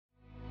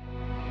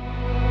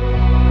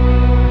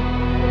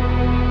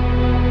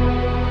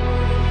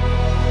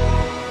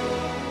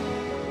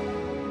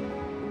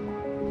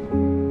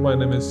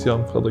name is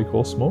Jan Fredrik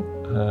Korsmo.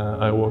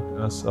 I work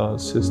as a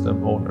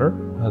system owner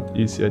at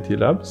ECIT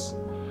Labs.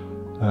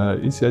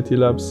 ECIT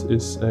Labs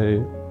is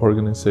an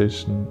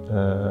organization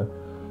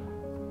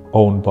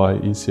owned by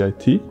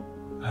ECIT,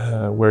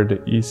 where the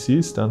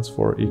EC stands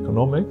for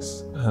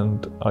economics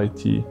and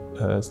IT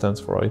stands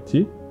for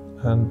IT.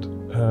 And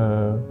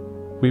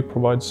we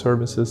provide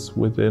services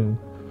within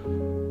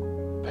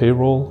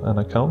payroll and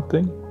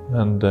accounting.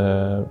 And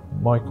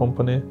my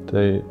company,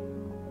 they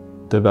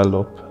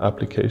develop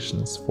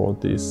applications for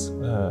these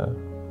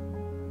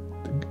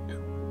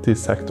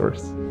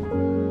sectors.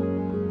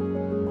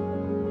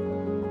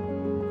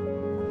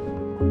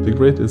 The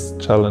greatest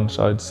challenge,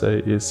 I'd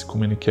say, is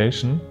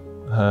communication.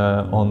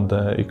 On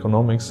the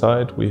economic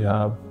side, we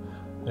have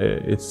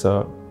it's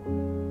a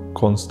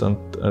constant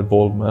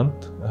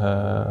involvement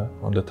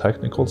on the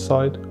technical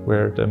side,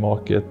 where the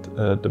market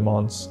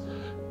demands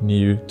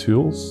new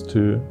tools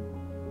to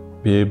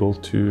be able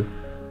to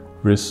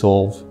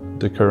resolve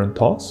the current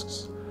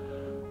tasks.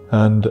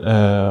 And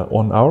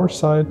on our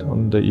side,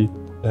 on the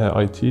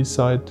IT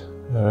side,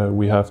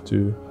 we have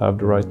to have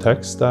the right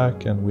tech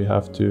stack, and we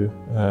have to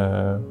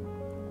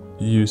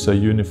use a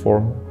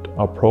uniform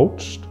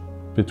approach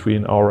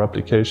between our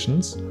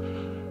applications.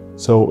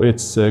 So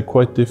it's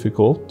quite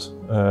difficult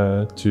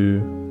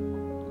to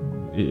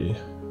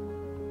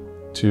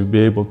be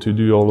able to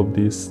do all of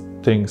these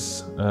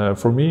things.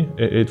 For me,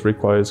 it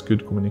requires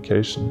good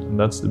communication, and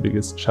that's the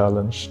biggest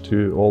challenge,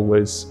 to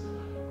always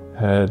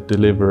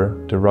deliver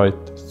the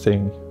right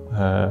thing,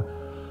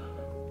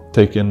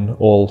 taking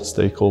all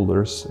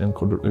stakeholders in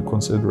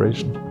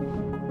consideration.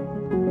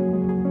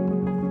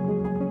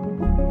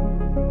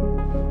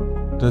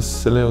 The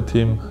Selleo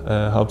team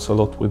helps a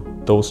lot with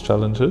those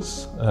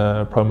challenges.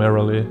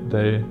 Primarily,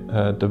 they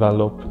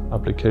develop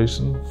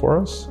application for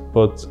us,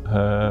 but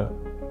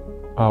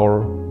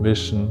our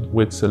vision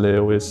with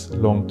Selleo is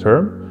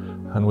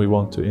long-term, and we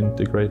want to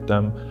integrate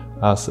them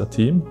as a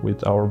team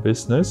with our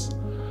business.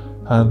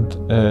 And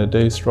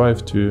they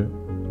strive to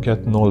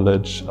get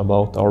knowledge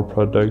about our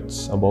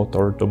products, about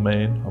our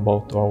domain,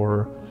 about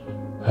our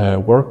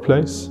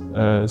workplace.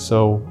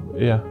 So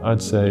yeah,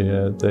 I'd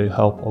say they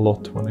help a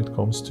lot when it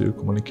comes to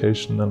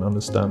communication and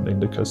understanding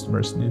the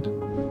customer's need.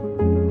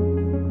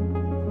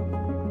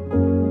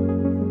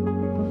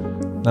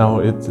 Now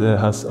it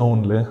has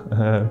only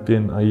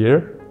been a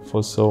year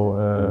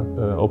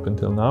up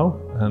until now,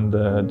 and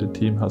the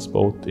team has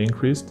both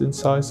increased in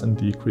size and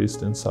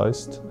decreased in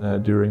size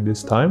during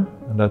this time,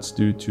 and that's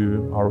due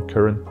to our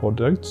current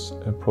projects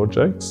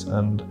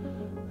and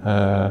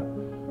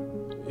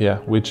yeah,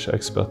 which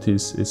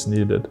expertise is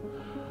needed.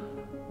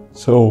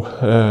 So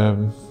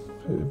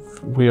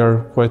we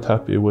are quite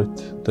happy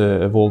with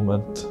the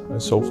involvement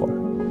so far.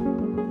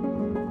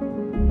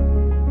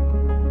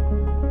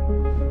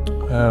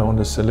 On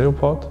the Selleo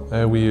part,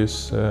 we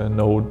use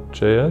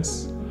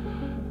Node.js,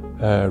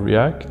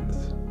 React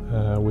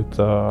with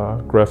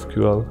a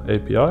GraphQL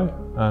API,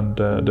 and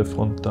the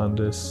front end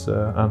is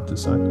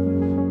Antisign.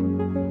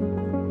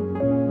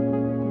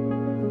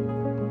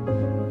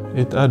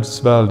 It adds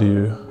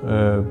value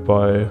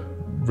by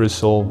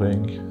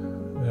resolving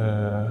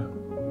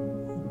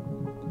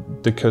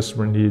the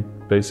customer need,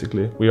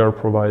 basically. We are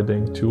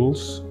providing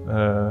tools.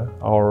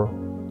 Our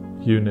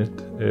unit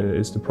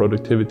is the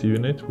productivity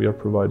unit. We are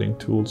providing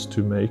tools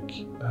to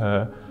make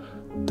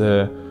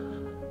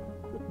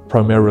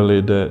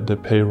primarily the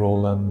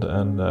payroll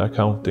and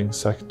accounting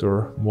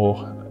sector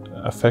more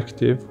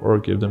effective, or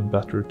give them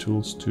better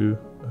tools to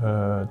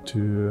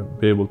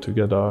be able to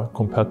get a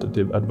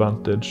competitive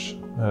advantage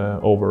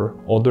over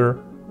other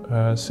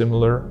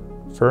similar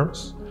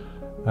firms.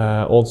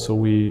 Also,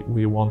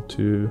 we want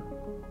to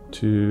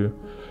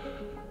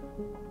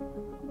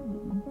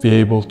be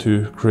able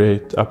to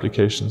create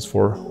applications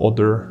for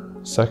other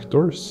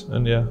sectors,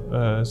 and yeah,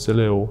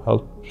 Selleo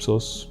helps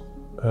us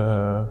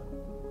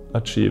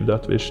achieve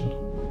that vision.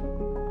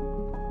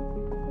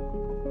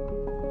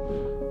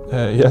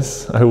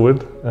 Yes, I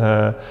would.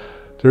 The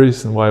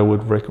reason why I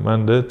would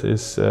recommend it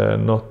is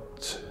not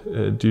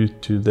due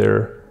to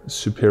their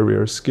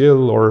superior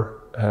skill,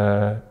 or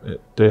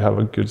they have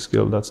a good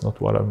skill, that's not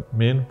what I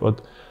mean,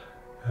 but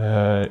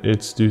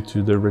it's due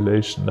to the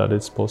relation that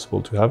it's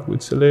possible to have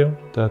with Selleo,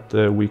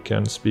 that we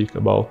can speak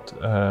about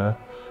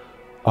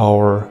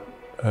our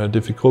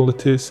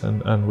difficulties,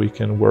 and we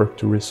can work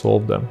to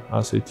resolve them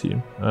as a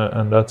team.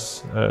 And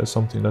that's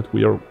something that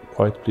we are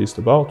quite pleased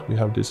about. We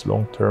have this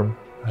long-term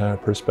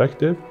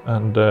perspective,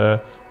 and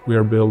we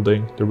are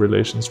building the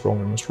relation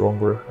stronger and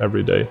stronger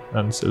every day.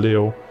 And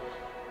Selleo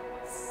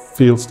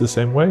feels the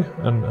same way,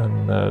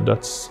 and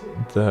that's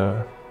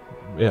the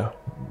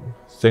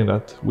thing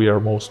that we are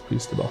most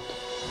pleased about.